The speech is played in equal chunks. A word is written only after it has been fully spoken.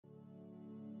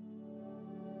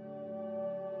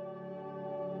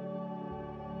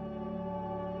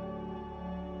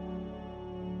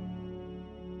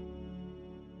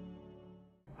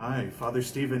Hi, Father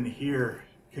Stephen here.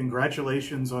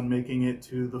 Congratulations on making it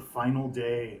to the final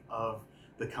day of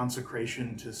the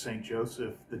consecration to St.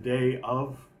 Joseph, the day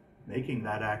of making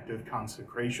that act of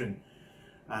consecration.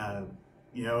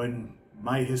 In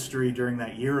my history during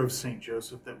that year of St.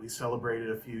 Joseph that we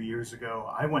celebrated a few years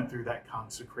ago, I went through that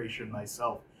consecration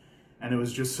myself. And it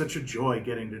was just such a joy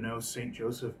getting to know St.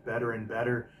 Joseph better and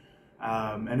better.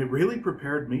 And it really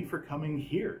prepared me for coming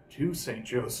here to St.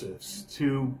 Joseph's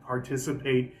to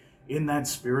participate in that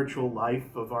spiritual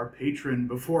life of our patron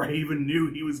before I even knew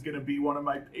he was going to be one of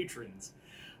my patrons.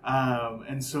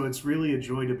 And so it's really a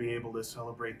joy to be able to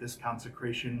celebrate this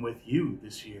consecration with you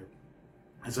this year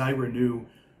as I renew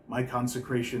my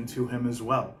consecration to him as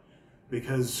well.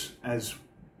 Because as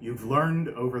you've learned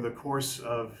over the course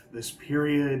of this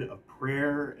period of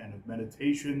prayer and of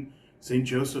meditation, St.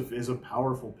 Joseph is a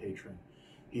powerful patron.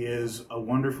 He is a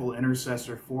wonderful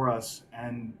intercessor for us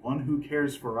and one who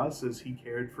cares for us as he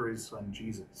cared for his son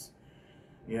Jesus.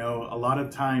 A lot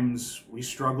of times we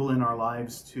struggle in our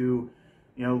lives to,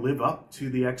 live up to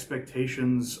the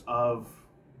expectations of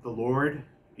the Lord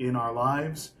in our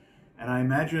lives. And I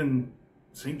imagine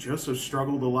St. Joseph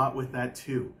struggled a lot with that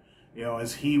too.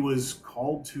 As he was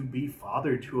called to be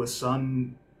father to a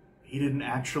son he didn't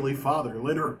actually father,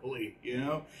 literally,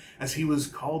 as he was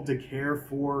called to care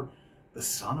for the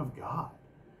Son of God.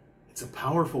 It's a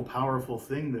powerful, powerful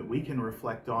thing that we can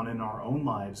reflect on in our own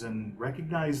lives and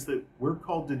recognize that we're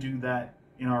called to do that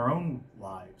in our own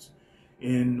lives,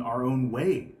 in our own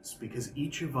ways, because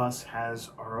each of us has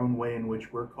our own way in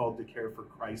which we're called to care for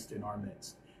Christ in our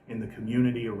midst, in the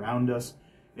community around us,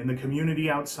 in the community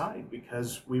outside,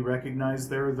 because we recognize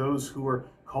there are those who are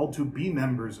called to be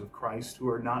members of Christ who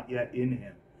are not yet in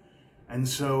him. And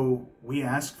so we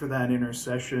ask for that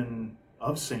intercession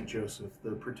of St. Joseph,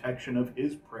 the protection of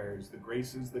his prayers, the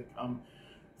graces that come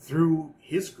through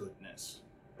his goodness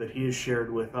that he has shared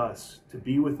with us, to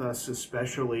be with us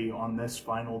especially on this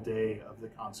final day of the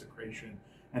consecration,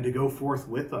 and to go forth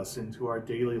with us into our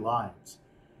daily lives.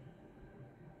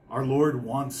 Our Lord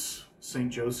wants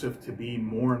St. Joseph to be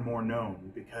more and more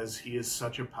known because he is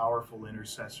such a powerful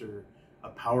intercessor, a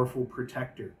powerful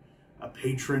protector, a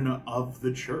patron of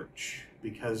the church,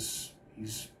 because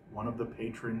he's one of the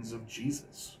patrons of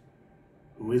Jesus,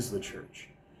 who is the church.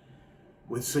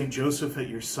 With St. Joseph at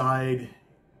your side,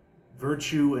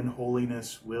 virtue and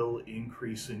holiness will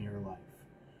increase in your life.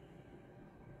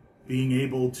 Being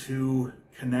able to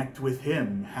connect with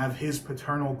him, have his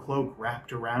paternal cloak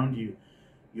wrapped around you,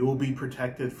 you will be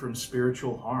protected from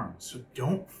spiritual harm. So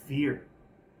don't fear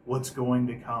what's going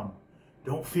to come.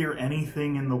 Don't fear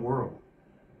anything in the world,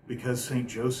 because St.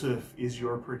 Joseph is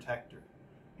your protector.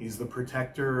 He's the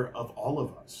protector of all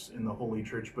of us in the Holy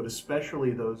Church, but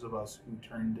especially those of us who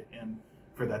turn to him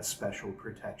for that special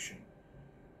protection.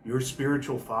 Your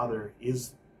spiritual father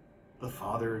is the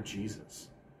Father of Jesus,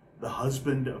 the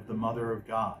husband of the Mother of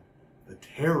God, the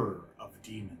terror of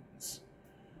demons.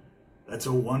 That's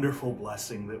a wonderful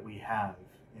blessing that we have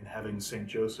in having St.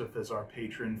 Joseph as our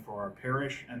patron for our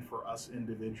parish and for us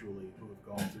individually who have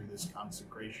gone through this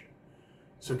consecration.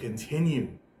 So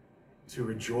continue to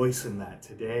rejoice in that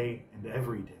today and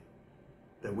every day,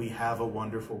 that we have a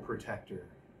wonderful protector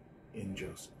in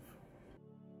Joseph.